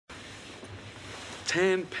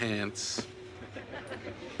Tan pants.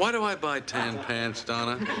 Why do I buy tan pants,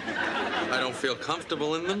 Donna? I don't feel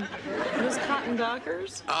comfortable in them. Those cotton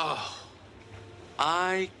Dockers? Oh,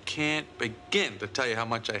 I can't begin to tell you how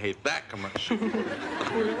much I hate that commercial.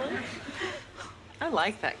 Really? I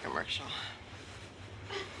like that commercial.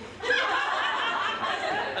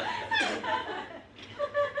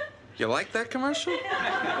 You like that commercial?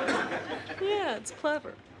 Yeah, it's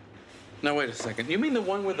clever. Now, wait a second. You mean the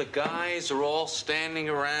one where the guys are all standing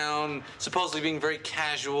around, supposedly being very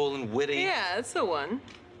casual and witty? Yeah, it's the one.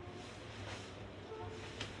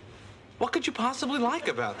 What could you possibly like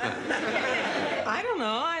about that? I don't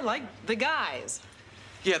know. I like the guys.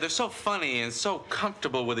 Yeah, they're so funny and so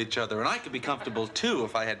comfortable with each other, and I could be comfortable, too,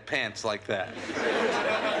 if I had pants like that.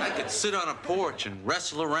 I could sit on a porch and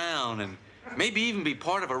wrestle around and maybe even be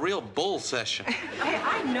part of a real bull session.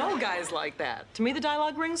 I know guys like that. To me, the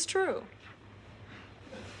dialogue rings true.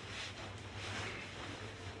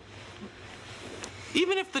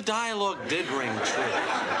 Even if the dialogue did ring true,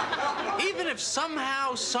 even if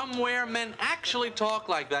somehow, somewhere men actually talk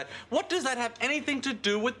like that, what does that have anything to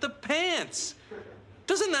do with the pants?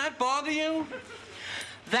 Doesn't that bother you?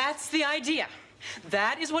 That's the idea.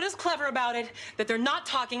 That is what is clever about it, that they're not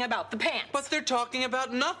talking about the pants. But they're talking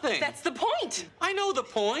about nothing. That's the point. I know the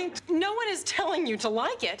point. No one is telling you to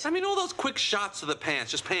like it. I mean, all those quick shots of the pants,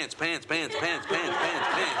 just pants, pants, pants, pants, pants, pants,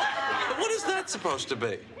 pants. But what is that supposed to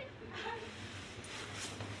be?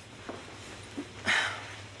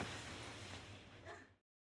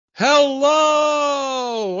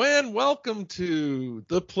 Hello and welcome to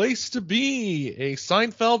The Place to Be, a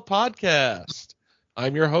Seinfeld podcast.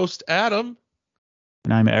 I'm your host, Adam.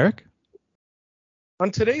 And I'm Eric.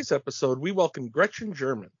 On today's episode, we welcome Gretchen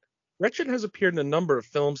German. Gretchen has appeared in a number of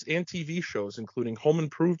films and TV shows, including Home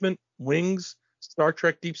Improvement, Wings, Star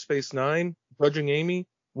Trek Deep Space Nine, Judging Amy,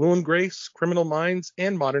 Will and Grace, Criminal Minds,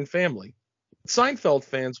 and Modern Family. Seinfeld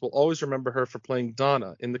fans will always remember her for playing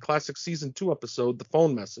Donna in the classic Season 2 episode, The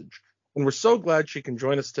Phone Message. And we're so glad she can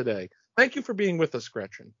join us today. Thank you for being with us,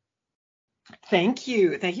 Gretchen. Thank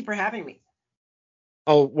you. Thank you for having me.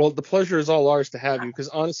 Oh, well, the pleasure is all ours to have you, because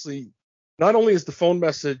honestly, not only is The Phone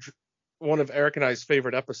Message one of Eric and I's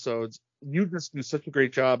favorite episodes, you just do such a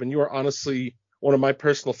great job, and you are honestly one of my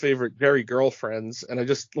personal favorite Jerry girlfriends, and I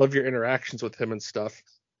just love your interactions with him and stuff.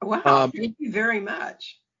 Wow, thank you very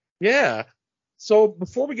much. Yeah. So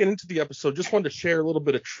before we get into the episode, just wanted to share a little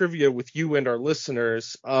bit of trivia with you and our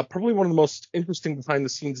listeners. Probably one of the most interesting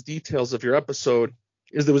behind-the-scenes details of your episode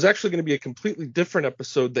is there was actually going to be a completely different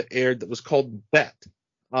episode that aired that was called Bet,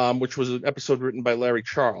 which was an episode written by Larry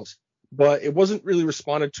Charles. But it wasn't really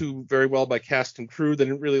responded to very well by cast and crew. They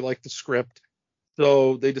didn't really like the script.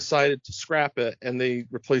 So they decided to scrap it, and they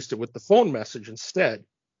replaced it with The Phone Message instead.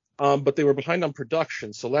 But they were behind on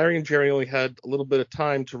production, so Larry and Jerry only had a little bit of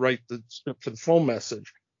time to write the script for The Phone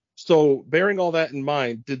Message. So bearing all that in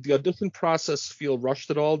mind, did the audition process feel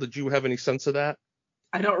rushed at all? Did you have any sense of that?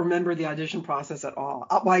 I don't remember the audition process at all.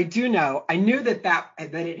 Well, I do know. I knew that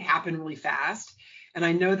it happened really fast, and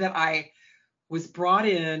I know that I was brought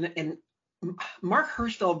in, and Mark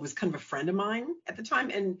Hirschfeld was kind of a friend of mine at the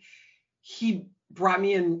time, and he brought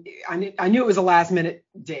me in. I knew it was a last-minute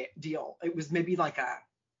deal. It was maybe like a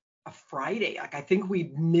Friday. Like, I think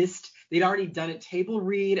they'd already done a table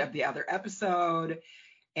read of the other episode.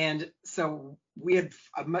 And so we had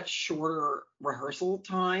a much shorter rehearsal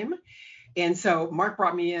time. And so Mark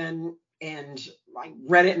brought me in and I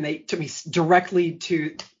read it, and they took me directly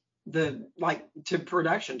to to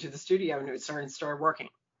production, to the studio, and it started working.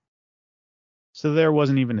 So there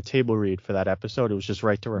wasn't even a table read for that episode. It was just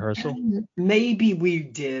right to rehearsal. Maybe we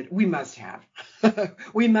did. We must have.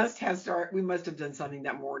 we must have done something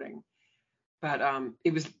that morning. But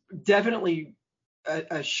it was definitely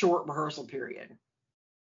a short rehearsal period.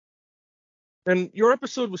 And your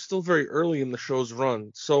episode was still very early in the show's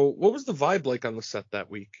run. So what was the vibe like on the set that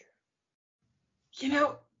week? You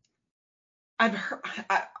know, I've heard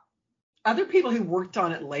other people who worked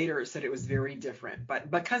on it later said it was very different,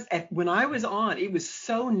 but because when I was on, it was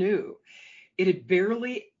so new. It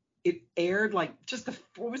aired like just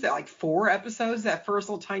like 4 episodes, that first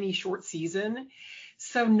little tiny short season.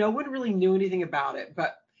 So no one really knew anything about it,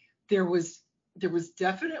 but there was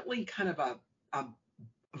definitely kind of a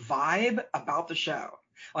vibe about the show.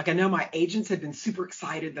 Like, I know my agents had been super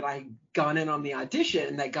excited that I had gone in on the audition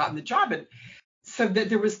and they'd gotten the job, and so that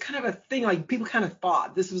there was kind of a thing, like people kind of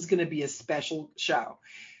thought this was going to be a special show.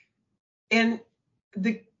 And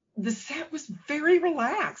the set was very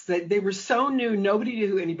relaxed. They were so new. Nobody knew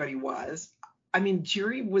who anybody was. I mean,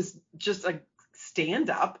 Jerry was just a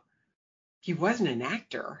stand-up. He wasn't an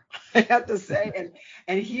actor, I have to say.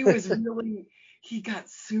 And he was really, he got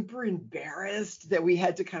super embarrassed that we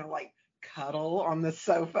had to kind of like cuddle on the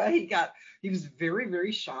sofa. He was very,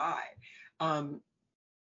 very shy.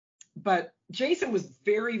 But Jason was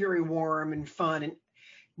very, very warm and fun, and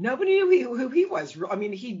nobody knew who he was. I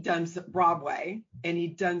mean, he'd done some Broadway, and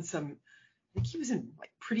he'd done some. I think he was in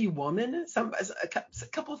like Pretty Woman, a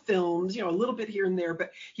couple of films, a little bit here and there,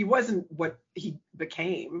 but he wasn't what he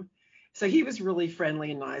became. So he was really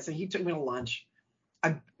friendly and nice, and he took me to lunch.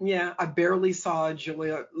 I barely saw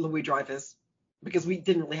Julia Louis-Dreyfus because we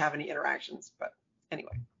didn't really have any interactions. But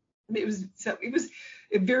anyway, it was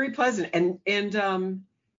very pleasant, and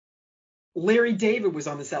Larry David was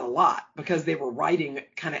on the set a lot because they were writing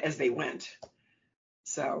kind of as they went.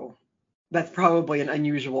 So that's probably an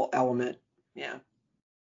unusual element. Yeah.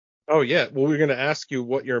 Oh, yeah. Well, we were going to ask you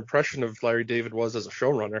what your impression of Larry David was as a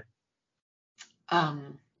showrunner.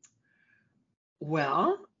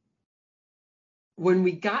 Well, when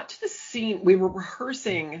we got to the scene, we were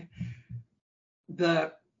rehearsing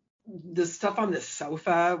the stuff on the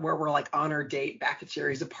sofa where we're like on our date back at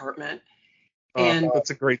Jerry's apartment. And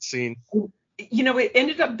that's a great scene. It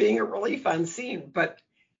ended up being a really fun scene, but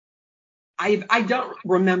I don't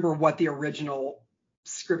remember what the original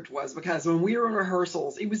script was, because when we were in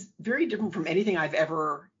rehearsals, it was very different from anything I've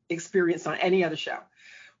ever experienced on any other show.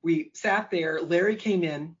 We sat there, Larry came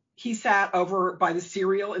in, he sat over by the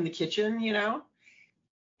cereal in the kitchen,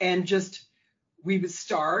 and just we would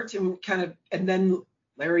start and then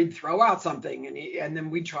Larry'd throw out something and then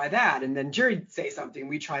we'd try that, and then Jerry'd say something,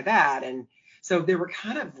 we'd try that, and so they were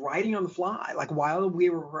kind of writing on the fly, like while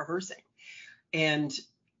we were rehearsing. And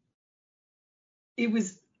there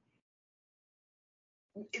was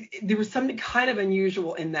something kind of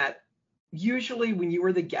unusual in that usually when you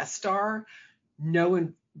were the guest star, no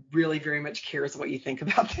one really very much cares what you think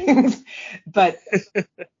about things. But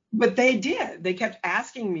they did. They kept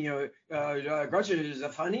asking me, Gretchen, is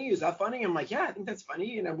that funny? Is that funny? I'm like, yeah, I think that's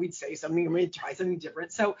funny. We'd say something and we'd try something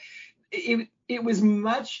different. So it was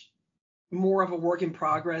much more of a work in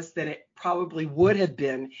progress than it probably would have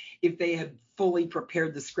been if they had fully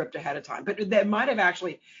prepared the script ahead of time. But that might have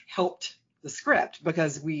actually helped the script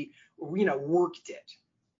because we worked it.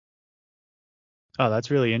 Oh, that's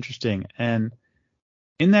really interesting. And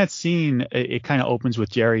in that scene, it kind of opens with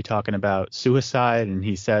Jerry talking about suicide, and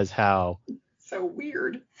he says how so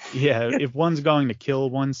weird. Yeah, if one's going to kill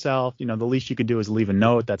oneself, the least you could do is leave a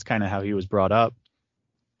note. That's kind of how he was brought up.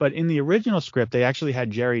 But in the original script, they actually had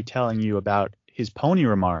Jerry telling you about his pony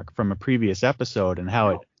remark from a previous episode and how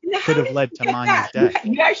it could have led to Manya's death.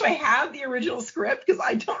 You actually have the original script? Because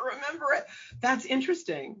I don't remember it. That's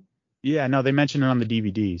interesting. Yeah, no, they mentioned it on the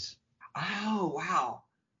DVDs. Oh, wow.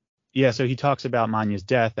 Yeah, so he talks about Manya's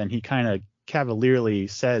death, and he kind of cavalierly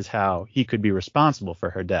says how he could be responsible for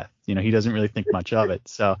her death. He doesn't really think much of it.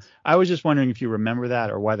 So I was just wondering if you remember that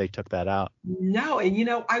or why they took that out. No, and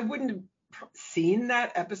I wouldn't have seen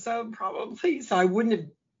that episode probably, so I wouldn't have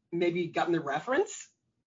maybe gotten the reference.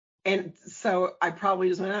 And so I probably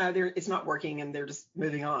just went, it's not working, and they're just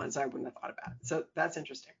moving on. So I wouldn't have thought about it. So that's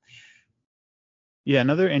interesting. Yeah,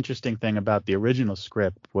 another interesting thing about the original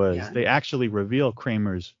script was they actually reveal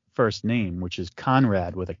Kramer's first name, which is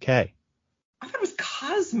Conrad with a K. I thought it was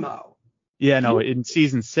Cosmo. Yeah, no, in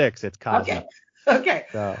season 6, it's Cosmo. Okay.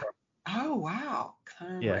 So, oh, wow.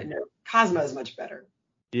 Conrad. Yeah. No, Cosmo is much better.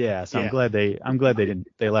 Yeah, so I'm glad they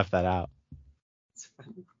left that out. It's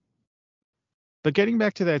funny. But getting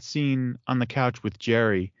back to that scene on the couch with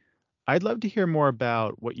Jerry, I'd love to hear more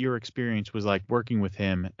about what your experience was like working with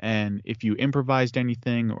him, and if you improvised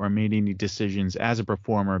anything or made any decisions as a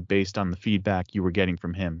performer based on the feedback you were getting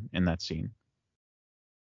from him in that scene.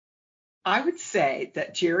 I would say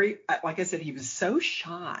that Jerry, like I said, he was so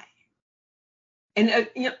shy. And,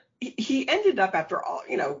 he ended up, after all,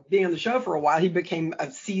 being on the show for a while, he became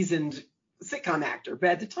a seasoned sitcom actor.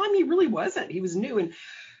 But at the time, he really wasn't. He was new. And,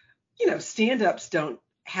 stand-ups don't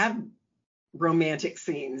have romantic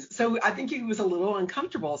scenes. So I think he was a little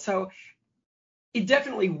uncomfortable. So it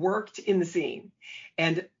definitely worked in the scene.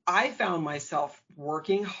 And I found myself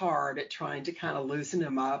working hard at trying to kind of loosen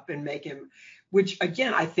him up and make him, which,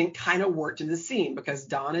 again, I think kind of worked in the scene because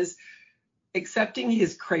Don is accepting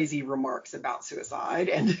his crazy remarks about suicide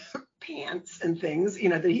and pants and things,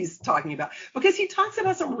 that he's talking about, because he talks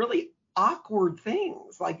about some really awkward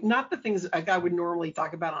things, like not the things a guy would normally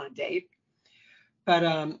talk about on a date. But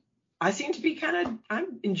I seem to be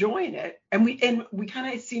I'm enjoying it. And we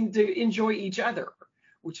kind of seem to enjoy each other,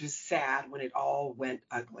 which was sad when it all went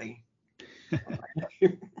ugly.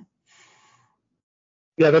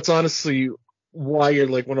 Yeah, that's honestly why you're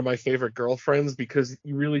like one of my favorite girlfriends, because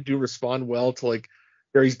you really do respond well to like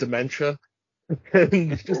Gary's dementia.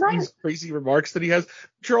 and just these crazy remarks that he has.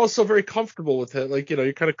 But you're also very comfortable with it. Like,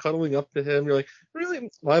 you're kind of cuddling up to him. You're like, really?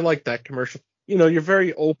 I like that commercial. You're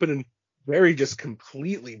very open and very just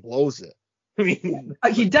completely blows it. I mean,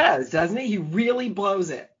 He does, doesn't he? He really blows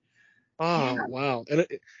it. oh, Yeah. wow. And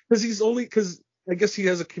because I guess he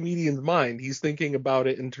has a comedian's mind. He's thinking about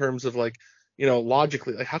it in terms of like,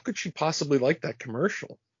 logically, like, how could she possibly like that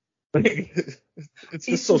commercial? Like, it's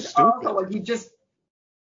just so It's also stupid.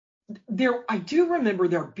 like I do remember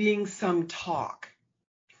there being some talk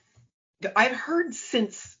that I've heard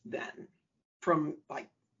since then from like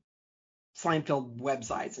Seinfeld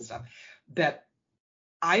websites and stuff that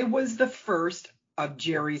I was the first of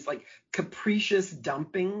Jerry's like capricious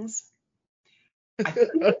dumpings. I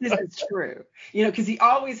think this is true, because he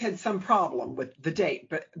always had some problem with the date,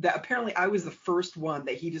 but that apparently I was the first one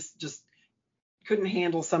that he just couldn't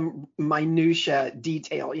handle some minutia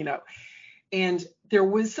detail, And there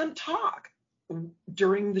was some talk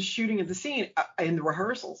during the shooting of the scene in the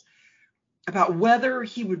rehearsals about whether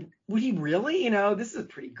would he really, this is a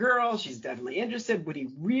pretty girl, she's definitely interested, would he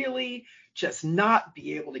really just not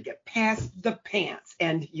be able to get past the pants?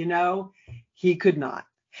 And, he could not.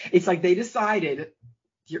 It's like they decided,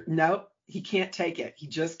 no, he can't take it. He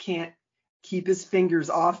just can't keep his fingers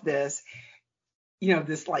off this,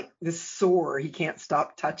 this sore he can't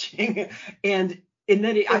stop touching. and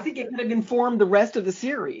then I think it kind of informed the rest of the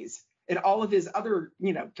series and all of his other,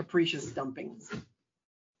 capricious dumpings.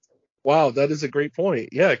 Wow, that is a great point.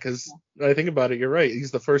 Yeah, because I think about it, you're right.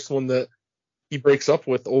 He's the first one that he breaks up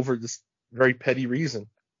with over this very petty reason.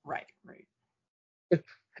 Right.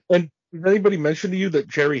 And did anybody mention to you that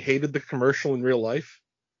Jerry hated the commercial in real life?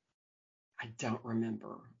 I don't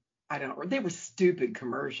remember. They were stupid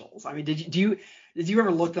commercials. I mean, did you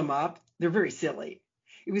ever look them up? They're very silly.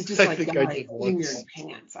 It was just I like think guy I did in your once.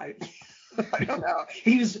 pants. I don't know.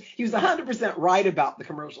 He was 100% right about the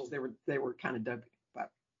commercials. They were kind of dopey. But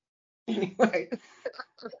anyway.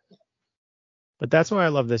 But that's why I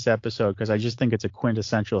love this episode, because I just think it's a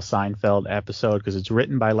quintessential Seinfeld episode, because it's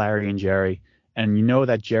written by Larry and Jerry. And you know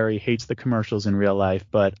that Jerry hates the commercials in real life,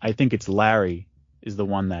 but I think it's Larry is the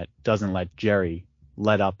one that doesn't let Jerry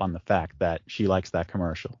let up on the fact that she likes that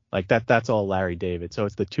commercial. Like that's all Larry David. So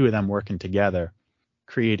it's the two of them working together,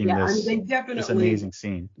 creating Yeah, I mean, this amazing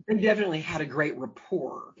scene. They definitely had a great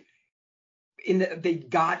rapport. In that they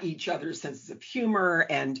got each other's senses of humor,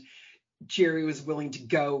 and Jerry was willing to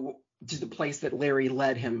go to the place that Larry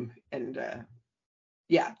led him. And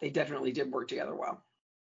they definitely did work together well.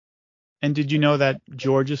 And did you know that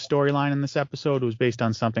George's storyline in this episode was based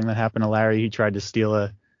on something that happened to Larry? He tried to steal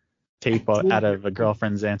a tape out of a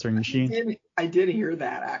girlfriend's answering machine. I did hear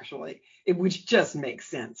that, actually, which just makes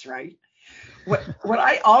sense, right? What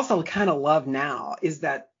I also kind of love now is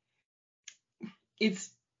that it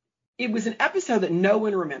was an episode that no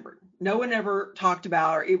one remembered. No one ever talked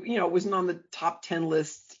about, or it wasn't on the top 10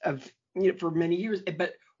 lists of for many years.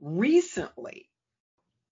 But recently,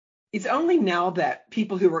 it's only now that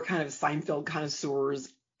people who were kind of Seinfeld connoisseurs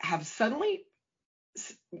have suddenly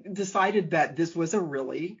decided that this was a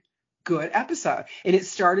really good episode, and it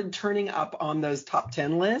started turning up on those top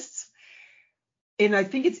 10 lists. And I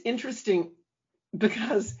think it's interesting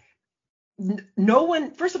because no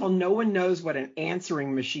one knows what an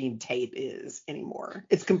answering machine tape is anymore.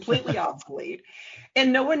 It's completely obsolete.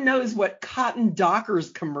 And no one knows what Cotton Dockers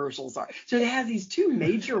commercials are. So it has these two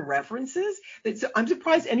major references that I'm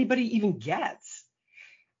surprised anybody even gets.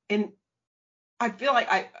 And I feel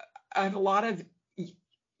like I have a lot of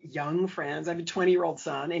young friends. I have a 20-year-old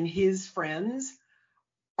son, and his friends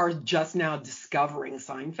are just now discovering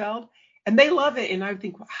Seinfeld. And they love it, and I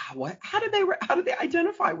think, wow, how did they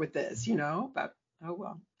identify with this? But oh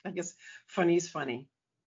well, I guess funny is funny.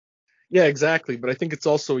 Yeah, exactly. But I think it's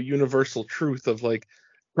also a universal truth of like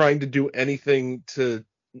trying to do anything to,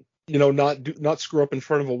 not screw up in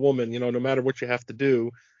front of a woman, no matter what you have to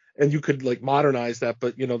do. And you could like modernize that,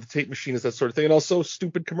 but the tape machine is that sort of thing. And also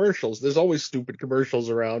stupid commercials. There's always stupid commercials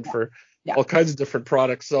around for all kinds of different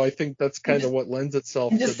products. So I think that's kind of what lends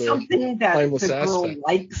itself to the something that timeless the girl aspect.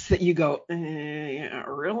 likes that you go,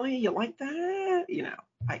 really? You like that?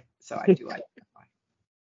 I do like that.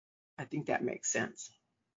 I think that makes sense.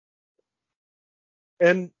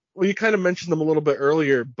 And well, you kind of mentioned them a little bit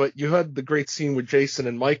earlier, but you had the great scene with Jason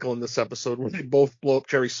and Michael in this episode where they both blow up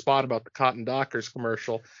Jerry's spot about the Cotton Dockers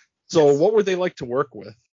commercial. So what were they like to work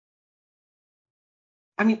with?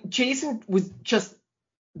 I mean, Jason was just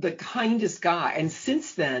the kindest guy. And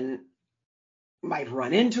since then, I've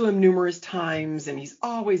run into him numerous times, and he's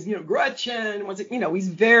always, Gretchen, he's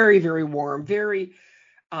very, very warm, very,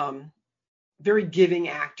 very giving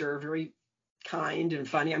actor, very kind and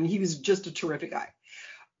funny. I mean, he was just a terrific guy.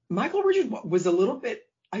 Michael Richards was a little bit,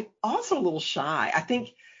 also a little shy. I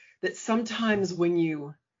think that sometimes when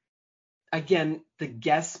you, again, the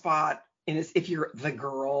guest spot, and if you're the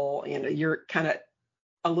girl, you're kind of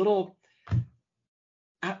a little,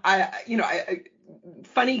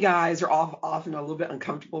 funny guys are often a little bit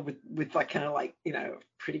uncomfortable with like kind of like,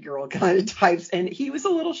 pretty girl kind of types. And he was a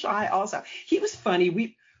little shy also. He was funny.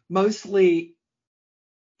 We mostly,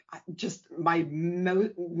 just my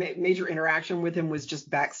major interaction with him was just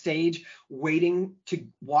backstage waiting to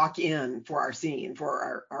walk in for our scene,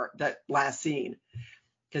 for our that last scene.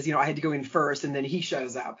 Because, I had to go in first and then he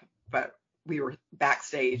shows up, but we were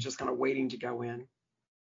backstage just kind of waiting to go in.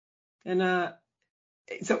 And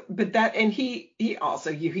he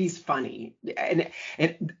also, he's funny. And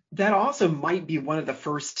that also might be one of the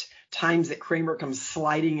first times that Kramer comes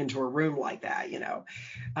sliding into a room like that,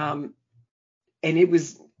 and it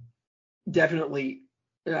was definitely,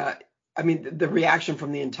 the reaction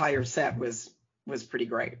from the entire set was pretty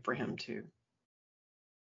great for him too.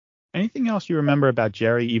 Anything else you remember about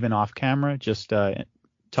Jerry, even off camera, just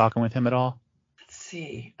talking with him at all? Let's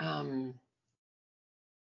see.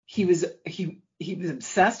 He was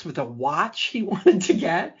obsessed with a watch he wanted to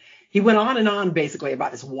get. He went on and on basically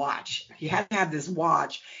about this watch. He had to have this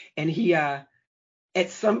watch, and he at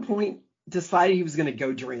some point decided he was going to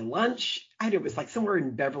go during lunch. It was like somewhere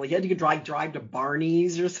in Beverly. He had to go drive to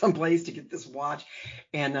Barney's or someplace to get this watch,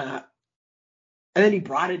 and then he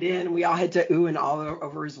brought it in, and we all had to ooh and all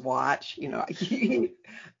over his watch. He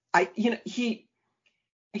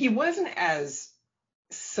wasn't as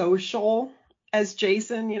social as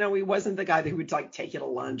Jason. He wasn't the guy that would like take you to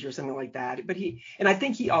lunch or something like that. But I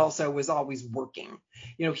think he also was always working.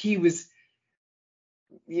 He was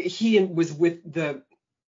with the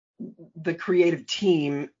creative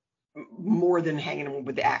team more than hanging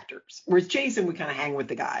with the actors. Whereas Jason would kind of hang with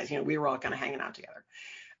the guys. We were all kind of hanging out together.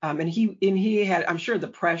 And he had, I'm sure, the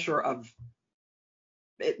pressure of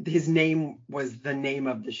his name was the name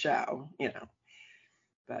of the show,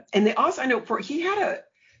 But they also, I know he had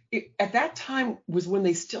at that time was when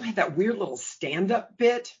they still had that weird little stand-up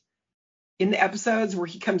bit in the episodes where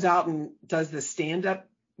he comes out and does the stand-up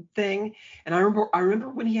thing. And I remember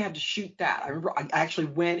when he had to shoot that. I remember I actually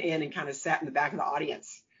went in and kind of sat in the back of the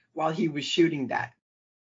audience while he was shooting that.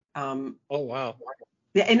 Oh wow.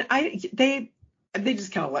 Yeah, and they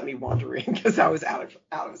just kind of let me wander in because I was out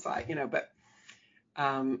of sight, But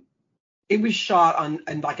it was shot on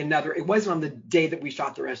like it wasn't on the day that we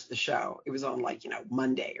shot the rest of the show. It was on like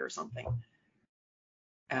Monday or something.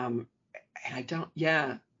 And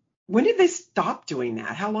when did they stop doing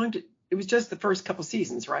that? How long it was just the first couple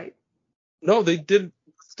seasons, right? No, they did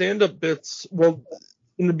stand-up bits. Well,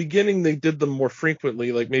 in the beginning they did them more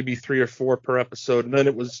frequently, like maybe 3 or 4 per episode, and then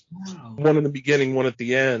it was one in the beginning, one at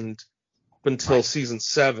the end, until season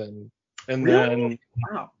 7, and really? then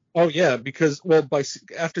Wow. Oh yeah, because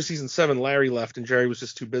after season 7, Larry left and Jerry was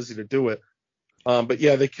just too busy to do it. But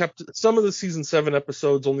yeah, they kept some of the season 7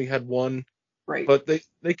 episodes only had one, right? But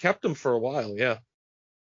they kept them for a while, yeah.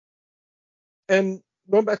 And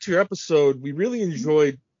going back to your episode, we really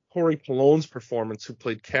enjoyed Corey Pollone's performance, who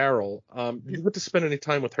played Carol. Did you get to spend any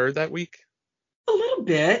time with her that week? A little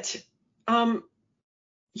bit. I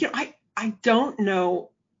don't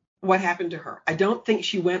know what happened to her. I don't think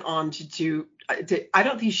she went on to I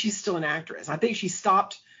don't think she's still an actress. I think she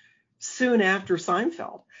stopped soon after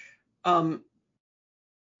Seinfeld.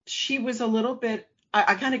 She was a little bit,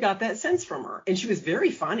 I kind of got that sense from her, and she was very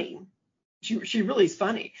funny. She really is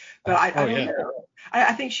funny, but I don't know.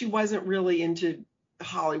 I think she wasn't really into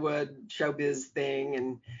Hollywood showbiz thing,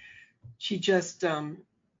 and she just,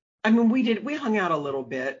 we hung out a little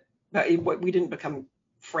bit, but we didn't become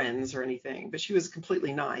friends or anything, but she was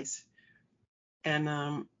completely nice.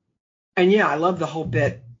 And yeah, I love the whole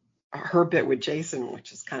bit, her bit with Jason,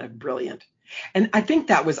 which is kind of brilliant. And I think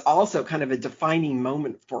that was also kind of a defining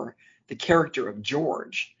moment for the character of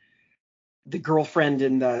George, the girlfriend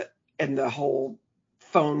and the whole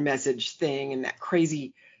phone message thing, and that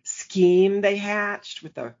crazy scheme they hatched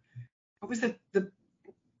with what was the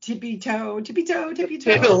tippy toe?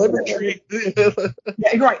 Lemon tree.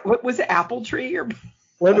 Yeah, right. What was it? Apple tree or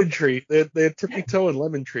lemon tree? They had tippy toe and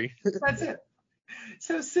lemon tree. That's it.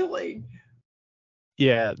 So silly.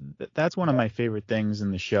 Yeah, that's one of my favorite things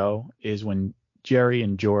in the show is when Jerry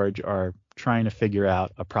and George are trying to figure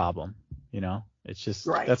out a problem. It's just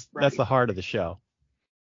that's the heart of the show.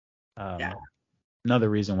 Another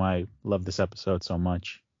reason why I love this episode so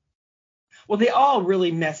much. Well, they all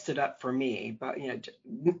really messed it up for me, but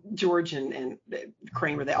George and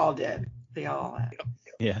Kramer, they all did. They all.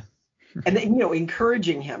 Yeah. and then,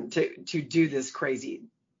 encouraging him to do this crazy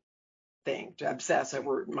thing, to obsess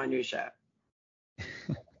over minutia.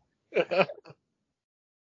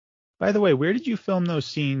 By the way, where did you film those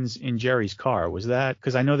scenes in Jerry's car? Was that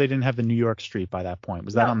because I know they didn't have the New York street by that point?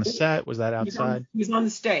 Was that No, on the set? Was that outside? he was on the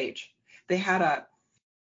stage.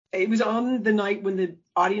 It was on the night when the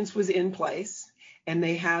audience was in place, and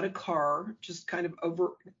they had a car just kind of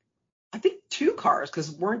over, I think 2 cars,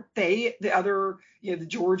 because weren't they the other, the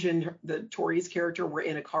George and the Tori's character were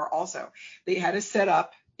in a car also. They had us set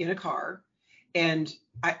up in a car, and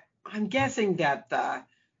I'm guessing that the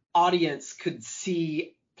audience could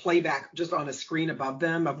see playback just on a screen above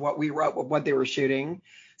them of what we wrote, of what they were shooting.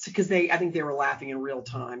 So because I think they were laughing in real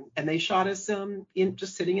time, and they shot us in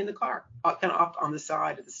just sitting in the car, kind of off on the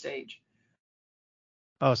side of the stage.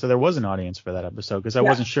 Oh, so there was an audience for that episode, because I Yeah.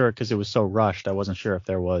 wasn't sure, because it was so rushed. I wasn't sure if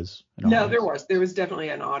there was an No, audience. there was definitely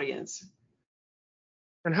an audience.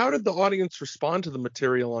 And how did the audience respond to the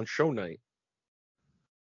material on show night?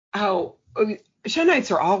 Oh, show nights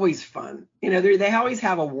are always fun. They always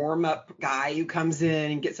have a warm up guy who comes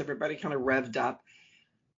in and gets everybody kind of revved up.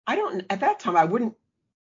 At that time,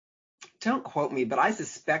 don't quote me, but I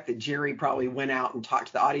suspect that Jerry probably went out and talked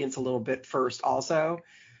to the audience a little bit first also.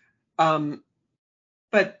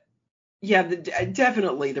 But yeah,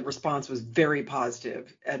 definitely the response was very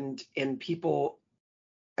positive, and people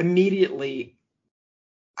immediately,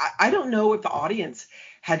 I don't know if the audience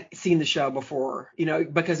had seen the show before,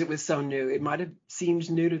 because it was so new. It might have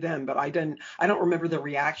seemed new to them, but I don't remember the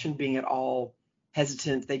reaction being at all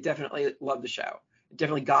hesitant. They definitely loved the show. It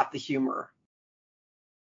definitely got the humor.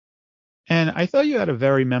 And I thought you had a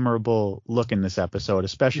very memorable look in this episode,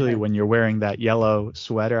 especially when you're wearing that yellow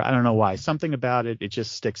sweater. I don't know why. Something about it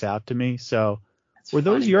just sticks out to me. So That's were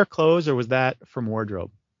those funny. your clothes, or was that from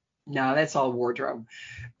wardrobe? No, that's all wardrobe.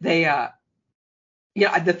 They,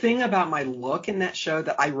 the thing about my look in that show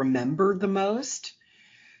that I remembered the most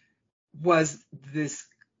was this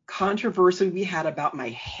controversy we had about my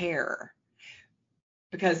hair.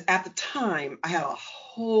 Because at the time, I had a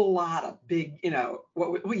whole lot of big,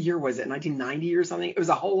 what year was it? 1990 or something? It was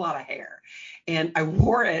a whole lot of hair. And I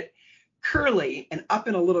wore it curly and up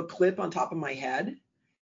in a little clip on top of my head.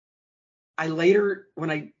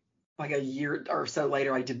 Like a year or so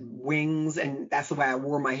later, I did wings, and that's the way I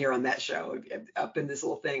wore my hair on that show, up in this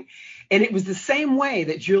little thing. And it was the same way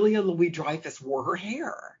that Julia Louis-Dreyfus wore her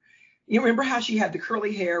hair. You remember how she had the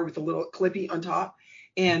curly hair with the little clippy on top?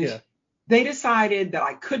 And Yeah. They decided that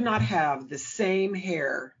I could not have the same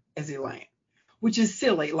hair as Elaine, which is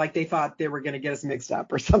silly. Like they thought they were going to get us mixed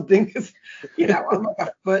up or something. 'Cause, I'm like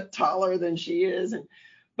a foot taller than she is.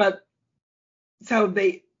 So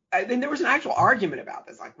then there was an actual argument about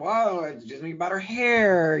this. Like, whoa, it's just about her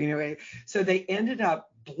hair, So they ended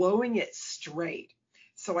up blowing it straight.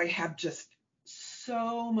 So I have just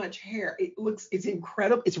so much hair. It's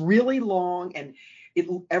incredible. It's really long. And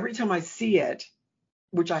every time I see it,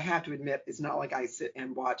 which I have to admit, it's not like I sit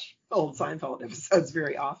and watch old Seinfeld episodes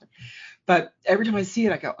very often. But every time I see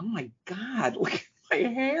it, I go, oh my God, look at my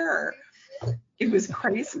hair. It was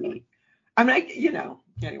crazy. I mean,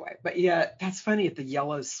 anyway, but yeah, that's funny, at the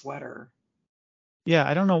yellow sweater. Yeah,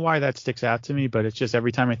 I don't know why that sticks out to me, but it's just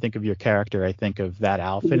every time I think of your character, I think of that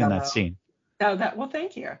outfit and that scene. Well,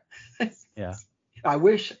 thank you. Yeah. I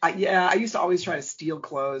used to always try to steal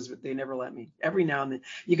clothes, but they never let me. Every now and then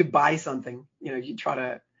you could buy something, you try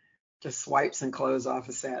to just swipe some clothes off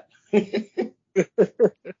a set.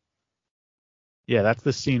 Yeah, that's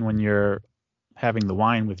the scene when you're having the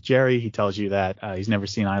wine with Jerry. He tells you that he's never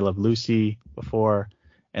seen I Love Lucy before,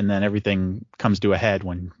 and then everything comes to a head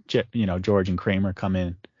when George and Kramer come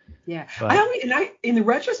in. Yeah, But, in the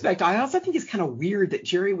retrospect, I also think it's kind of weird that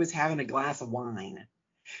Jerry was having a glass of wine,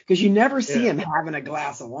 because you never see him having a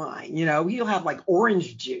glass of wine. He'll have like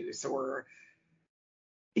orange juice, or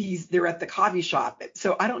they're at the coffee shop.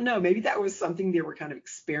 So I don't know. Maybe that was something they were kind of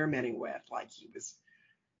experimenting with. Like he was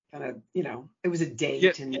kind of, it was a date.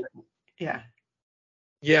 Yeah. And yeah.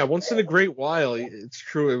 Yeah, once in a great while, it's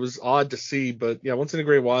true. It was odd to see, but yeah, once in a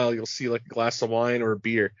great while, you'll see like a glass of wine or a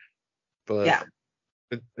beer. But Yeah.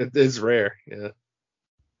 it is rare. Yeah.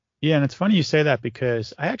 Yeah, and it's funny you say that,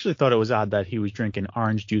 because I actually thought it was odd that he was drinking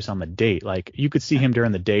orange juice on the date. Like, you could see him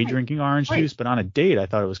during the day drinking orange juice, but on a date, I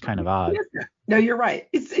thought it was kind of odd. No, you're right.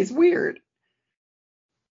 It's weird.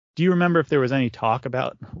 Do you remember if there was any talk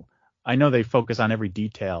about? I know they focus on every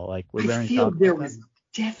detail. Like, was there I any feel talk there about was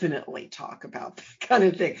definitely talk about that kind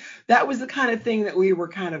of thing. That was the kind of thing that we were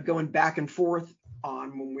kind of going back and forth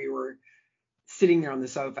on when we were sitting there on the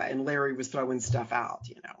sofa, and Larry was throwing stuff out.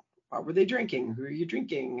 What were they drinking? Who are you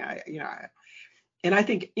drinking? And I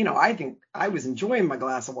think I was enjoying my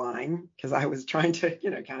glass of wine because I was trying to,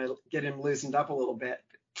 kind of get him loosened up a little bit.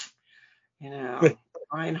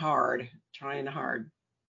 Trying hard.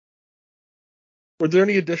 Were there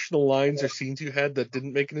any additional lines or scenes you had that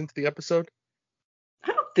didn't make it into the episode?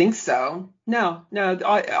 I don't think so. No.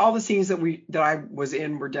 All the scenes that I was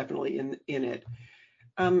in were definitely in it.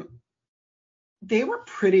 They were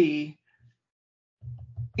pretty.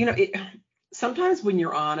 Sometimes when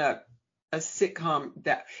you're on a sitcom,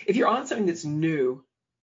 that if you're on something that's new,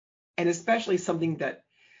 and especially something that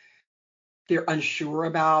they're unsure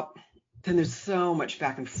about, then there's so much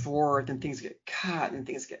back and forth, and things get cut and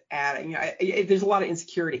things get added. There's a lot of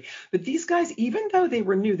insecurity. But these guys, even though they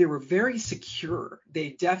were new, they were very secure.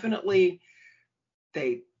 They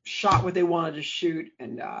shot what they wanted to shoot,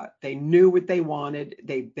 and they knew what they wanted.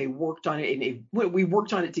 They worked on it, and we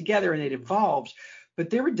worked on it together, and it evolved.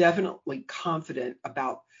 But they were definitely confident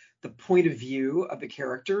about the point of view of the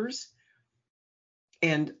characters,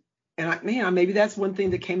 and maybe that's one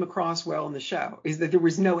thing that came across well in the show, is that there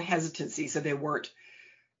was no hesitancy, so they weren't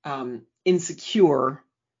insecure,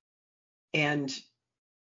 and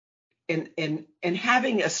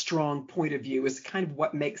having a strong point of view is kind of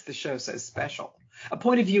what makes the show so special. A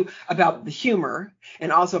point of view about the humor,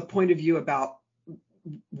 and also a point of view about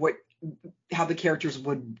how the characters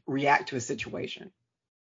would react to a situation.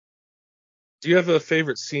 Do you have a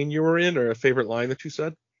favorite scene you were in, or a favorite line that you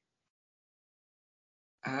said?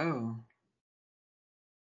 Oh.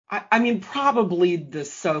 I mean, probably the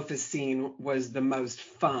sofa scene was the most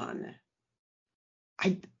fun.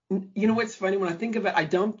 What's funny? When I think of it, I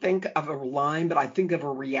don't think of a line, but I think of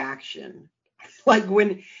a reaction. Like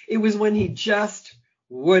when he just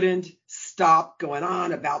wouldn't stop going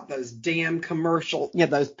on about those damn commercial,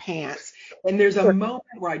 those pants. And there's a moment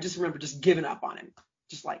where I just remember just giving up on him.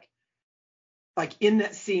 Just like in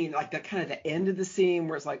that scene, like that kind of the end of the scene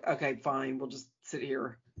where it's like, okay, fine, we'll just sit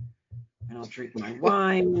here and I'll drink my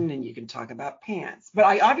wine and you can talk about pants. But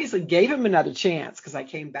I obviously gave him another chance because I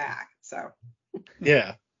came back. So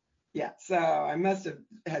yeah. So I must have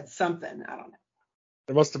had something. I don't know.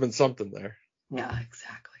 There must have been something there. Yeah,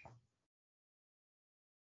 exactly.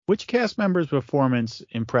 Which cast member's performance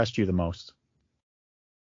impressed you the most?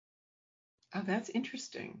 Oh, that's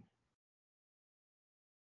interesting.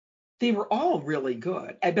 They were all really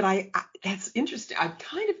good, but that's interesting. I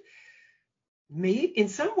kind of made, in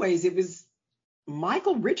some ways, it was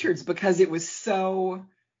Michael Richards, because it was so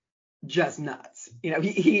just nuts.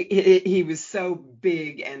 He was so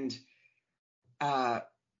big, and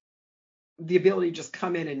the ability to just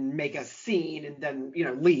come in and make a scene and then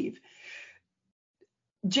leave.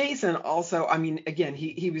 Jason also, I mean, again,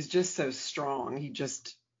 he was just so strong. He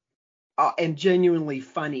just and genuinely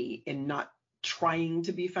funny, and not trying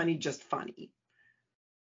to be funny, just funny.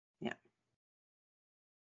 Yeah.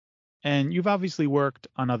 And you've obviously worked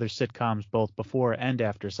on other sitcoms both before and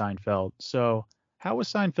after Seinfeld. So how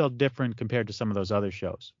was Seinfeld different compared to some of those other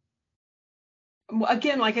shows? Well,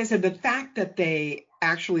 again, like I said, the fact that they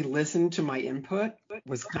actually listened to my input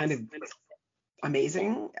was kind of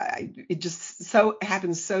amazing. It just so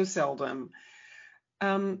happens so seldom.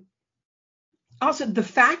 Also, the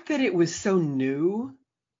fact that it was so new,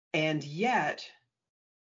 and yet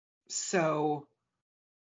so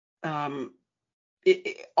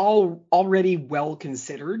all already well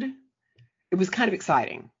considered, it was kind of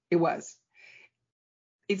exciting. It was.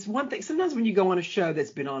 It's one thing sometimes when you go on a show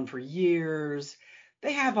that's been on for years,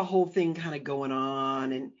 they have a whole thing kind of going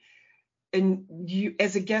on, and you,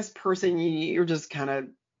 as a guest person, you're just kind of,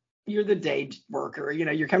 you're the day worker.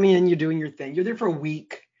 You're coming in, you're doing your thing, you're there for a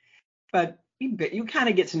week, but you kind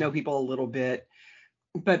of get to know people a little bit.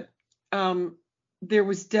 But there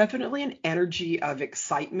was definitely an energy of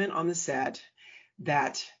excitement on the set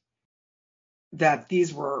that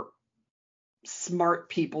these were smart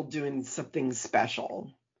people doing something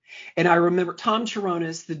special. And I remember Tom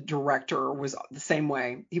Chironis, the director, was the same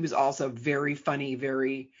way. He was also very funny,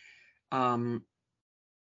 very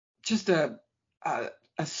just a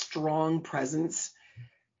strong presence.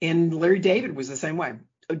 And Larry David was the same way,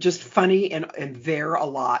 just funny and there a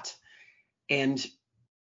lot. And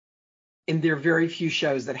there are very few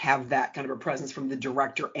shows that have that kind of a presence from the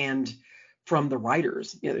director and from the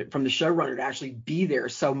writers, from the showrunner, to actually be there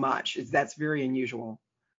so much. That's very unusual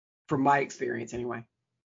from my experience anyway.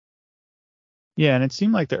 Yeah, and it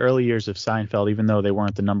seemed like the early years of Seinfeld, even though they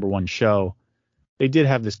weren't the number one show, they did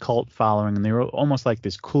have this cult following, and they were almost like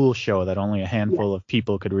this cool show that only a handful of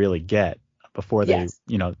people could really get before they,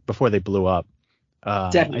 before they blew up.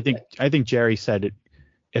 Definitely. I think Jerry said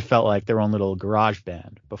it felt like their own little garage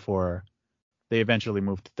band before they eventually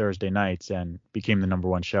moved to Thursday nights and became the number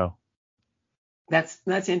one show.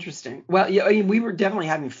 That's interesting. Well, yeah, I mean, we were definitely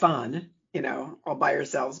having fun, all by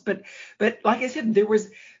ourselves. But like I said, there was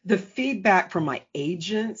the feedback from my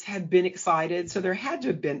agents had been excited, so there had to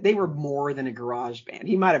have been. They were more than a garage band.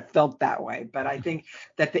 He might have felt that way, but I think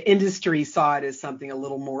that the industry saw it as something a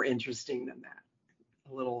little more interesting than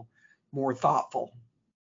that, a little more thoughtful.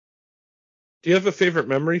 Do you have a favorite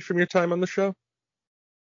memory from your time on the show?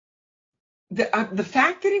 The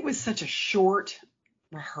fact that it was such a short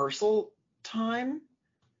rehearsal time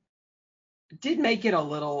did make it a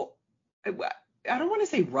little, I don't want to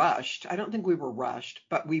say rushed. I don't think we were rushed,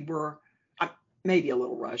 but we were maybe a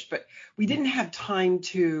little rushed, but we didn't have time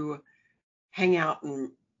to hang out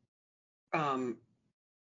and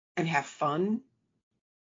have fun.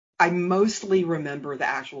 I mostly remember the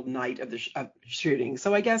actual night of the of shooting.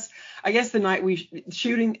 So I guess the night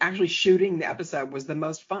actually shooting the episode was the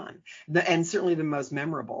most fun, and certainly the most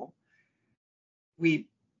memorable. We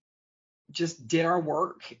just did our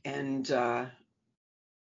work, and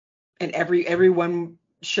everyone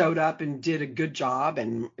showed up and did a good job,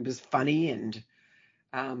 and it was funny, and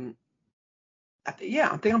I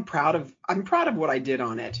think I'm proud of what I did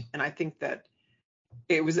on it, and I think that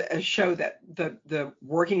it was a show that the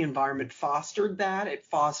working environment fostered that. It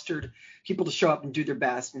fostered people to show up and do their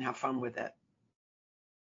best and have fun with it.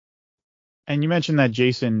 And you mentioned that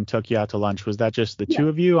Jason took you out to lunch. Was that just the two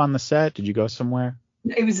of you on the set? Did you go somewhere?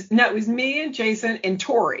 It was me and Jason and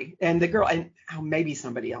Tori and the girl, and maybe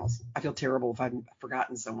somebody else. I feel terrible if I've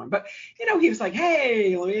forgotten someone, but he was like,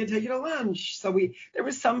 "Hey, let me take you to lunch." So there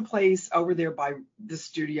was some place over there by the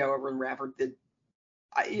studio over in Radford that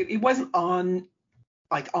it wasn't on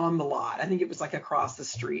the lot. I think it was like across the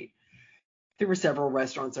street. There were several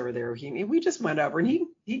restaurants over there. We just went over, and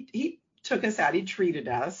he took us out. He treated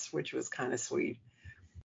us, which was kind of sweet.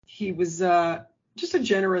 He was just a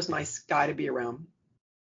generous, nice guy to be around.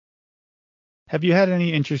 Have you had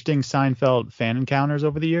any interesting Seinfeld fan encounters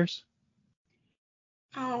over the years?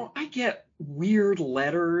 Oh, I get weird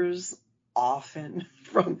letters often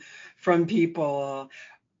from people.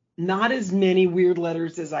 Not as many weird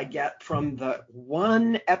letters as I get from the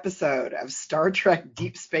one episode of Star Trek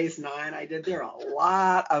Deep Space Nine I did. There are a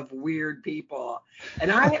lot of weird people.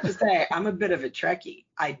 And I have to say, I'm a bit of a Trekkie.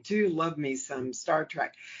 I do love me some Star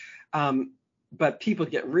Trek. But people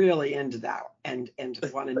get really into that and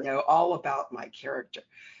want to know all about my character.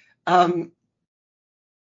 But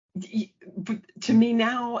to me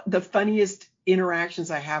now, the funniest interactions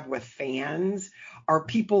I have with fans are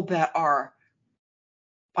people that are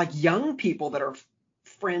like young people that are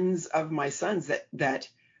friends of my son's that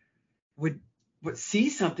would see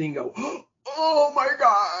something and go, "Oh my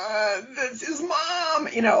God, that's his mom!"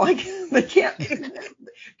 They can't,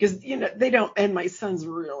 because they don't. And my son's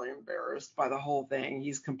really embarrassed by the whole thing.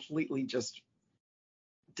 He's completely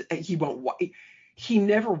he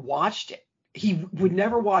never watched it. He would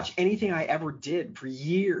never watch anything I ever did for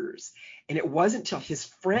years. And it wasn't until his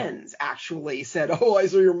friends actually said, "Oh, I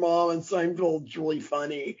saw your mom on Seinfeld. It's really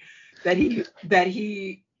funny," that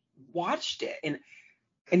he watched it.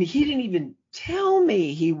 And he didn't even tell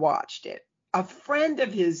me he watched it. A friend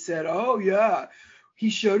of his said, "Oh yeah, he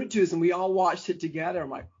showed it to us and we all watched it together." I'm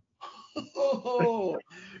like, oh.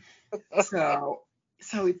 So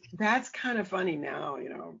that's kind of funny now,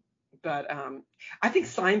 But I think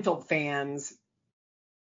Seinfeld fans,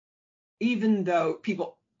 even though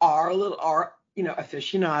people are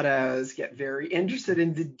aficionados, get very interested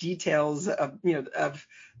in the details of of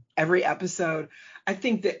every episode, I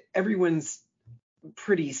think that everyone's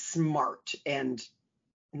pretty smart and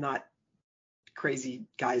not crazy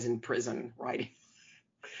guys in prison writing.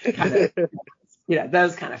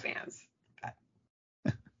 Those kind of fans.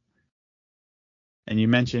 And you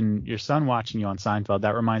mentioned your son watching you on Seinfeld.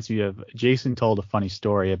 That reminds me of Jason told a funny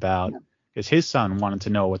story about, because his son wanted to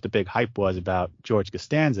know what the big hype was about George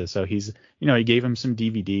Costanza. So he gave him some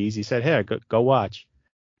DVDs. He said, "Hey, go watch."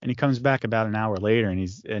 And he comes back about an hour later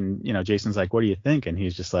and Jason's like, "What do you think?" And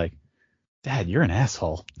he's just like, "Dad, you're an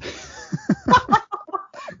asshole."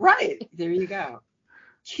 Right. There you go.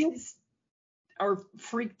 Kids are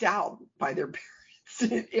freaked out by their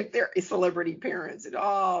parents if they're celebrity parents.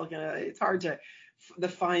 It's hard to the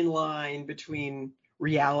fine line between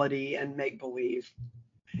reality and make believe.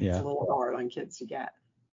 Yeah. It's a little hard on kids to get.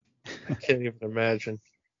 I can't even imagine.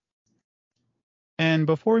 And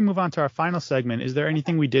before we move on to our final segment, is there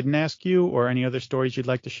anything we didn't ask you or any other stories you'd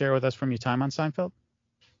like to share with us from your time on Seinfeld?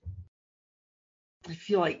 I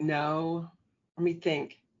feel like no. Let me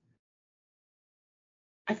think.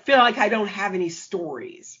 I feel like I don't have any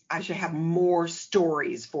stories. I should have more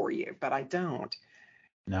stories for you, but I don't.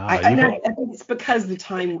 No, I think it's because the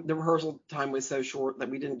rehearsal time was so short that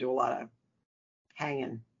we didn't do a lot of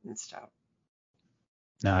hanging and stuff.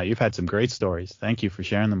 No, you've had some great stories. Thank you for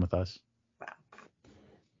sharing them with us. Wow.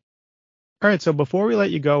 All right, so before we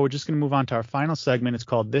let you go, we're just going to move on to our final segment. It's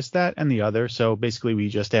called This, That, and the Other. So basically, we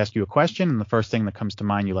just ask you a question, and the first thing that comes to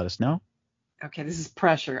mind, you let us know. Okay, this is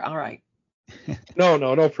pressure. All right.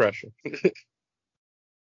 No pressure.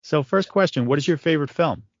 So first question, what is your favorite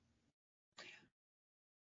film?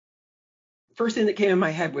 First thing that came in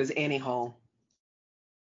my head was Annie Hall.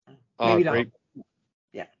 Maybe not. Great.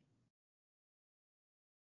 Yeah.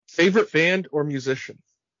 Favorite band or musician?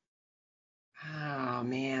 Oh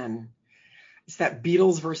man, it's that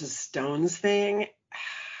Beatles versus Stones thing.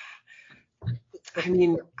 I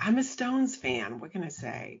mean, I'm a Stones fan. What can I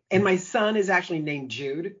say? And my son is actually named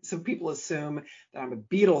Jude, so people assume that I'm a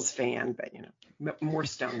Beatles fan, but more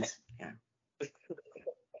Stones. Yeah.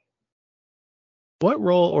 What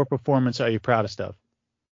role or performance are you proudest of?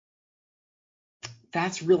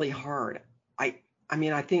 That's really hard. I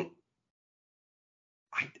mean, I think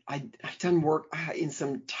I've done work in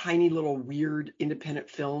some tiny little weird independent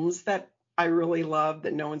films that I really love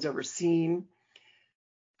that no one's ever seen.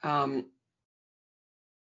 I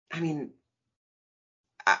mean,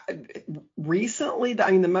 recently,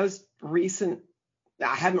 the most recent,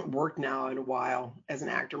 I haven't worked now in a while as an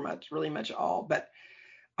actor really much at all, but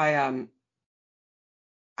I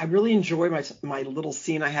really enjoyed my little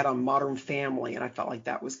scene I had on Modern Family, and I felt like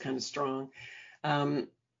that was kind of strong. And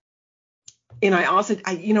I also,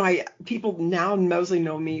 people now mostly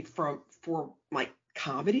know me for like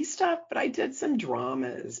comedy stuff, but I did some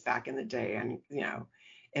dramas back in the day, and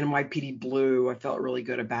NYPD Blue I felt really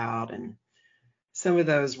good about, and some of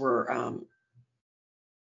those were,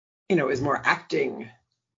 it was more acting,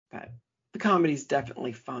 but the comedy's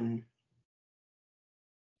definitely fun.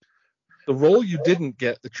 The role you didn't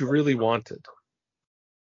get that you really wanted?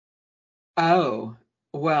 Oh,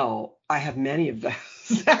 well, I have many of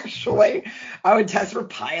those actually. I would test for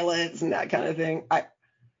pilots and that kind of thing.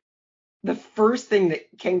 The first thing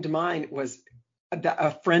that came to mind was that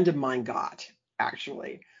a friend of mine got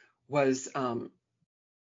actually was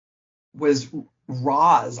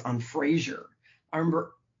Roz on Frasier. I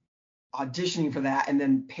remember auditioning for that, and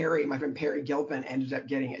then my friend Perry Gilpin ended up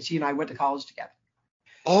getting it. She and I went to college together.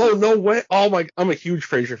 Oh, no way. Oh I'm a huge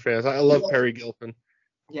Frasier fan. I love Perry Gilpin.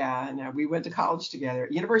 Yeah, no, we went to college together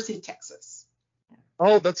at University of Texas.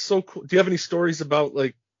 Oh, that's so cool. Do you have any stories about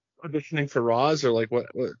like auditioning for Roz, or like what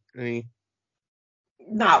any?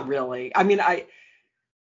 Not really. I mean, I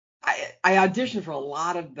auditioned for a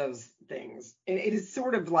lot of those things, and it is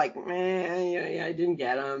sort of like, I didn't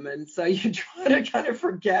get them, and so you try to kind of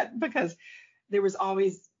forget, because there was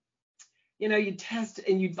always, you test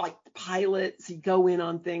and you'd like pilots, you go in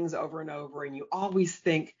on things over and over, and you always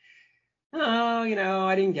think, oh,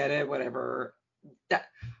 I didn't get it, whatever. I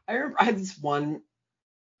remember I had this one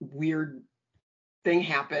weird thing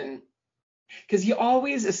happen, because you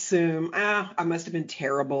always assume, I must have been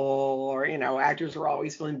terrible, or, actors are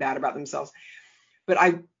always feeling bad about themselves. But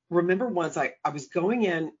I remember once I was going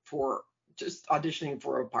in for just auditioning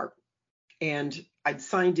for a part, and I'd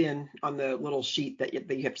signed in on the little sheet that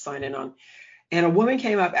you have to sign in on. And a woman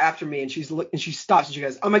came up after me, and she stops and she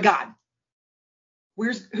goes, "Oh my God,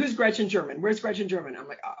 who's Gretchen German? Where's Gretchen German?" I'm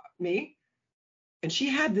like, me? And she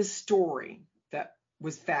had this story that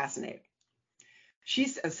was fascinating. She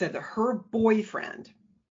said that her boyfriend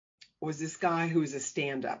was this guy who was a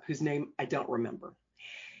stand-up, whose name I don't remember.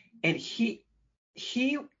 And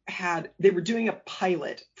they were doing a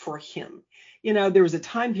pilot for him. There was a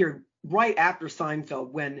time period right after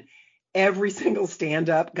Seinfeld when every single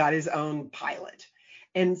stand-up got his own pilot.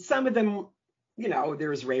 And some of them,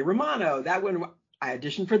 there's Ray Romano. That one, I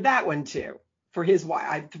auditioned for that one too, for his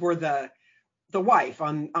wife, for the wife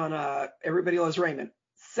on Everybody Loves Raymond.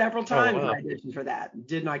 Several times. Oh, wow. I auditioned for that.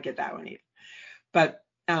 Did not get that one either. But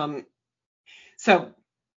so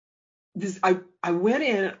this, I went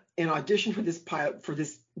in and auditioned for this pilot, for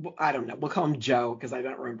this, I don't know, we'll call him Joe because I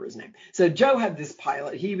don't remember his name. So Joe had this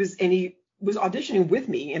pilot. He was auditioning with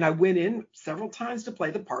me, and I went in several times to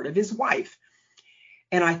play the part of his wife.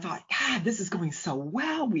 And I thought, God, this is going so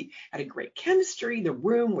well. We had a great chemistry. The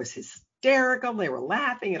room was hysterical. They were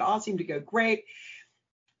laughing. It all seemed to go great.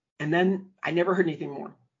 And then I never heard anything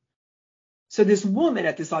more. So this woman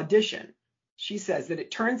at this audition, she says that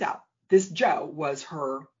it turns out this Joe was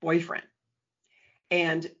her boyfriend,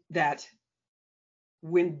 and that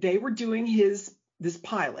when they were doing this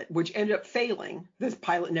pilot, which ended up failing, this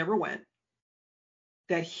pilot never went,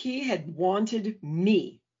 that he had wanted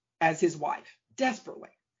me as his wife desperately.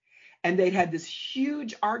 And they'd had this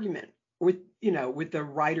huge argument with the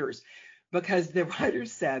writers, because the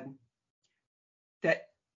writers said that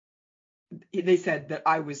they said that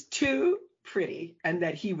I was too pretty and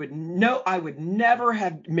that I would never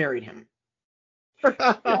have married him.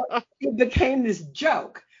 It became this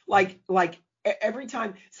joke. Like every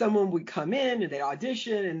time someone would come in and they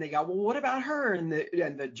audition and they go, well, what about her? And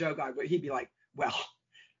the joke he'd be like, well,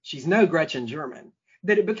 she's no Gretchen German.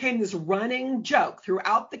 That it became this running joke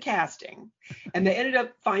throughout the casting. And they ended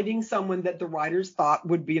up finding someone that the writers thought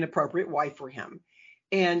would be an appropriate wife for him.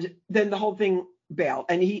 And then the whole thing bailed.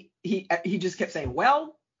 And he just kept saying,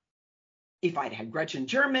 well, if I'd had Gretchen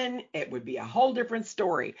German, it would be a whole different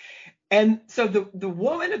story. And so the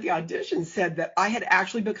woman at the audition said that I had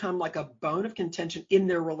actually become like a bone of contention in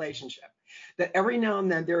their relationship. That every now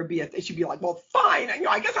and then there would be she'd be like, well, fine,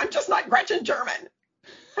 I guess I'm just not Gretchen German.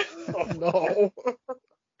 Oh no.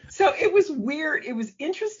 So it was weird. It was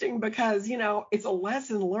interesting because, it's a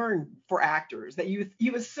lesson learned for actors that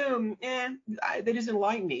you assume, they just didn't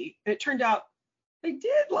like me. And it turned out they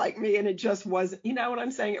did like me, and it just wasn't, you know what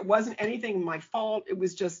I'm saying? It wasn't anything my fault. It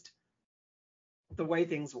was just the way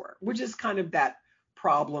things were, which is kind of that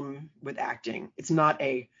problem with acting. It's not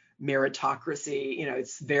a meritocracy,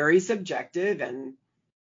 it's very subjective, and,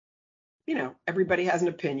 everybody has an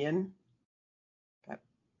opinion.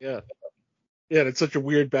 Yeah. Yeah, and it's such a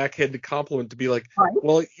weird backhanded compliment to be like, Right.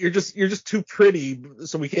 well, you're just too pretty,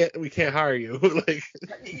 so we can't hire you. Like,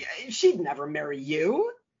 she'd never marry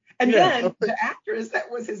you. And then the actress that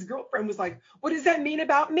was his girlfriend was like, what does that mean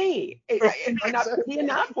about me? Am I not pretty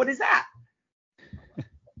enough? What is that?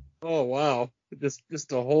 Oh wow,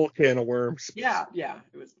 just a whole can of worms. Yeah,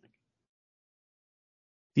 it was.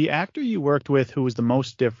 The actor you worked with who was the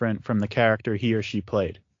most different from the character he or she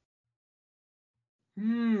played?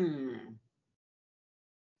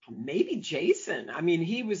 Maybe Jason. I mean,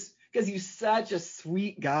 because he was such a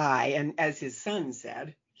sweet guy, and as his son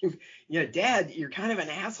said, Dad, you're kind of an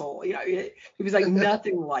asshole. He was like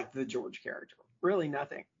nothing like the George character. Really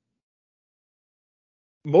nothing.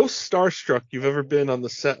 Most starstruck you've ever been on the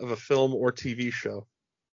set of a film or TV show?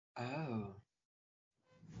 Oh.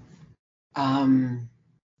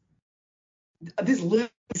 This little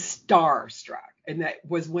starstruck, and that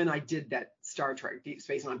was when I did that Star Trek Deep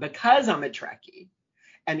Space Nine. Because I'm a Trekkie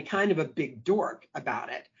and kind of a big dork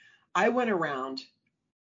about it, I went around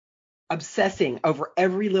obsessing over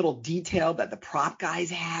every little detail that the prop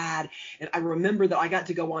guys had. And I remember that I got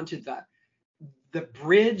to go onto the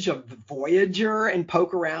bridge of the Voyager and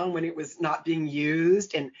poke around when it was not being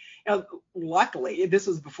used. And luckily, this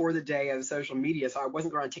was before the day of social media, so I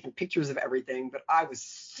wasn't around taking pictures of everything, but I was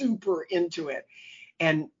super into it.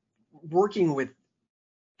 And working with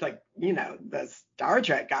the Star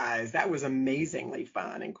Trek guys, that was amazingly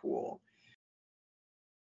fun and cool.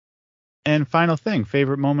 And final thing,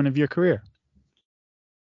 favorite moment of your career?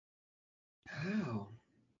 Oh.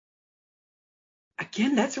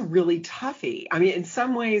 Again, that's a really toughie. I mean, in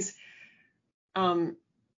some ways, some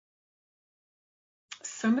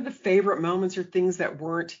of the favorite moments are things that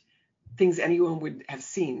weren't things anyone would have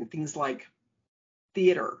seen, things like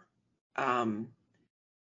theater. I'm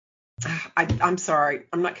sorry,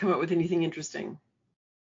 I'm not coming up with anything interesting.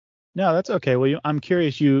 No, that's okay. Well, I'm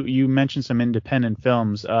curious. You mentioned some independent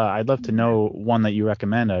films. I'd love to know one that you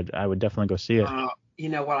recommend. I would definitely go see it. You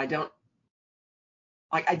know what? I don't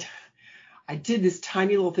like. I did this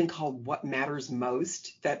tiny little thing called What Matters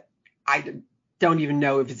Most that I don't even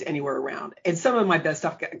know if it's anywhere around. And some of my best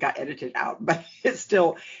stuff got edited out, but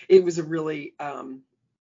it was a really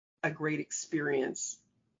a great experience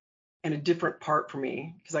and a different part for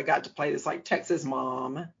me because I got to play this like Texas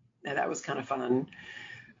mom, and that was kind of fun.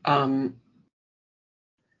 I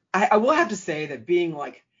will have to say that being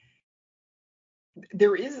like,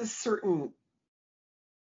 there is a certain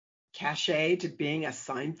cachet to being a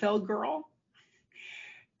Seinfeld girl.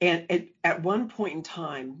 And at one point in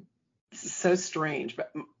time, this is so strange,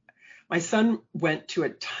 but my son went to a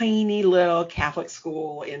tiny little Catholic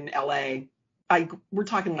school in LA. We're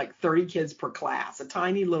talking like 30 kids per class, a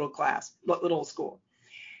tiny little little school.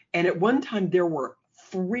 And at one time there were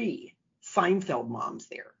 3 Seinfeld moms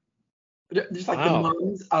there. There's like the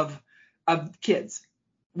moms of kids.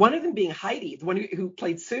 One of them being Heidi, the one who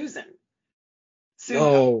played Susan.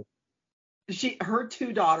 Oh. Her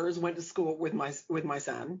 2 daughters went to school with my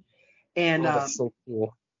son, and that's so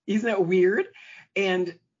cool. Isn't that weird?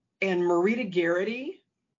 And Marita Garrity,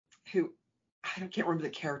 who I can't remember the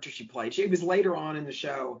character she played. It was later on in the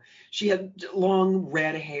show. She had long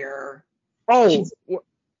red hair. Oh,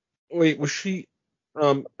 wait, was she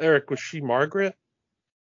Eric? Was she Margaret?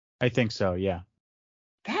 I think so. Yeah.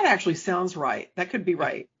 That actually sounds right. That could be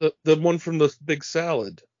right. The one from the Big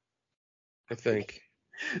Salad, I think.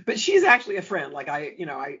 But she's actually a friend. Like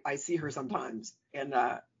I see her sometimes, and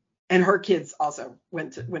and her kids also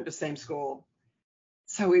went to the same school.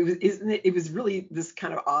 So it was really this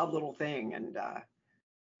kind of odd little thing, and the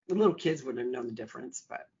little kids wouldn't have known the difference,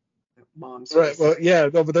 but the moms. Right. Well, yeah.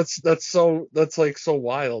 No, but that's like so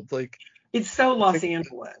wild. Like it's so Los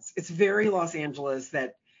Angeles. It's very Los Angeles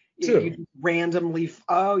that you randomly.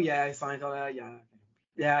 Oh yeah, Seinfeld.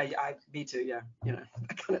 Yeah. Me too. Yeah.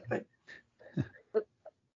 That kind of thing.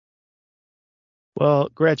 Well,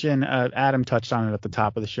 Gretchen, Adam touched on it at the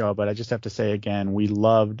top of the show, but I just have to say again, we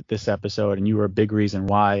loved this episode, and you were a big reason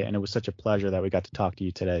why, and it was such a pleasure that we got to talk to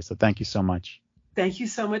you today. So thank you so much. Thank you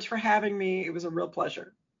so much for having me. It was a real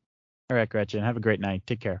pleasure. All right, Gretchen, have a great night.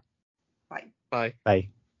 Take care. Bye. Bye. Bye.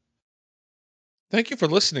 Thank you for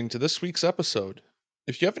listening to this week's episode.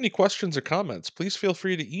 If you have any questions or comments, please feel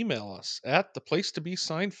free to email us at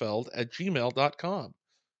theplacetobeseinfeld@gmail.com.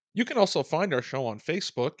 You can also find our show on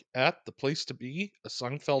Facebook at The Place to Be, a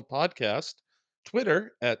Seinfeld podcast,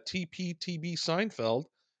 Twitter at TPTB Seinfeld,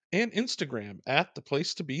 and Instagram at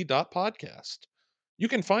theplacetobe.podcast. You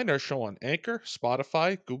can find our show on Anchor,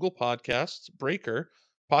 Spotify, Google Podcasts, Breaker,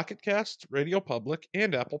 Pocket Casts, Radio Public,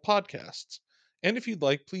 and Apple Podcasts. And if you'd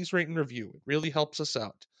like, please rate and review. It really helps us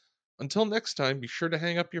out. Until next time, be sure to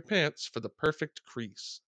hang up your pants for the perfect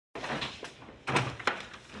crease.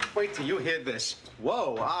 Wait till you hear this.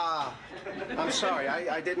 Whoa, I'm sorry.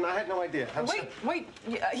 I had no idea. Wait,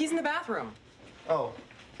 he's in the bathroom. Oh,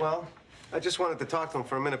 well, I just wanted to talk to him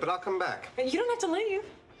for a minute, but I'll come back. You don't have to leave.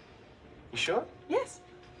 You sure? Yes.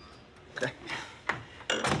 Okay.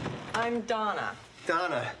 I'm Donna.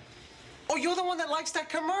 Donna. Oh, you're the one that likes that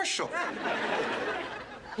commercial.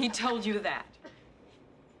 He told you that.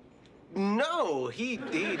 No, he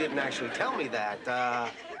didn't actually tell me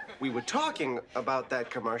that. We were talking about that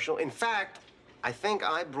commercial. In fact, I think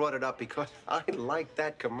I brought it up because I like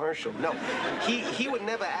that commercial. No, he would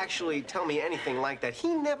never actually tell me anything like that.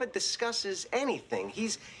 He never discusses anything.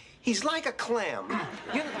 He's like a clam.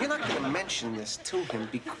 You're not going to mention this to him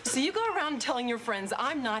because... So you go around telling your friends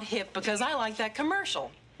I'm not hip because I like that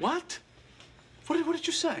commercial. What? What did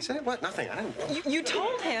you say? I said what? Nothing. I didn't... You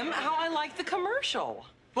told him how I like the commercial.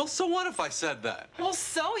 Well, so what if I said that? Well,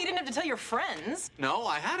 so? You didn't have to tell your friends. No,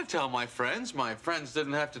 I had to tell my friends. My friends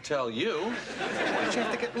didn't have to tell you. Why'd you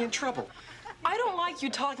have to get me in trouble? I don't like you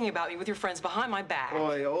talking about me with your friends behind my back.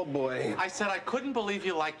 Boy, oh boy. I said I couldn't believe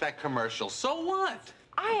you liked that commercial. So what?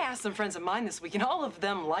 I asked some friends of mine this week, and all of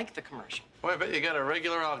them liked the commercial. Boy, I bet you got a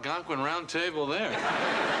regular Algonquin round table there.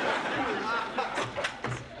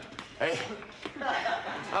 Hey.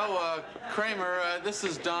 Oh, Kramer, this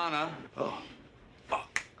is Donna. Oh,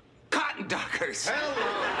 cotton duckers. Hello.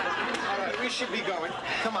 All right, we should be going.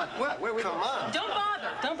 Come on. Where we? Come on.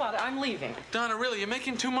 Don't bother. I'm leaving. Donna, really, you're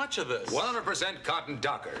making too much of this. 100% cotton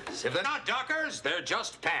duckers. If they're not duckers, they're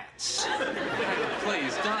just pants.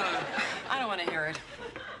 Please, Donna. I don't want to hear it.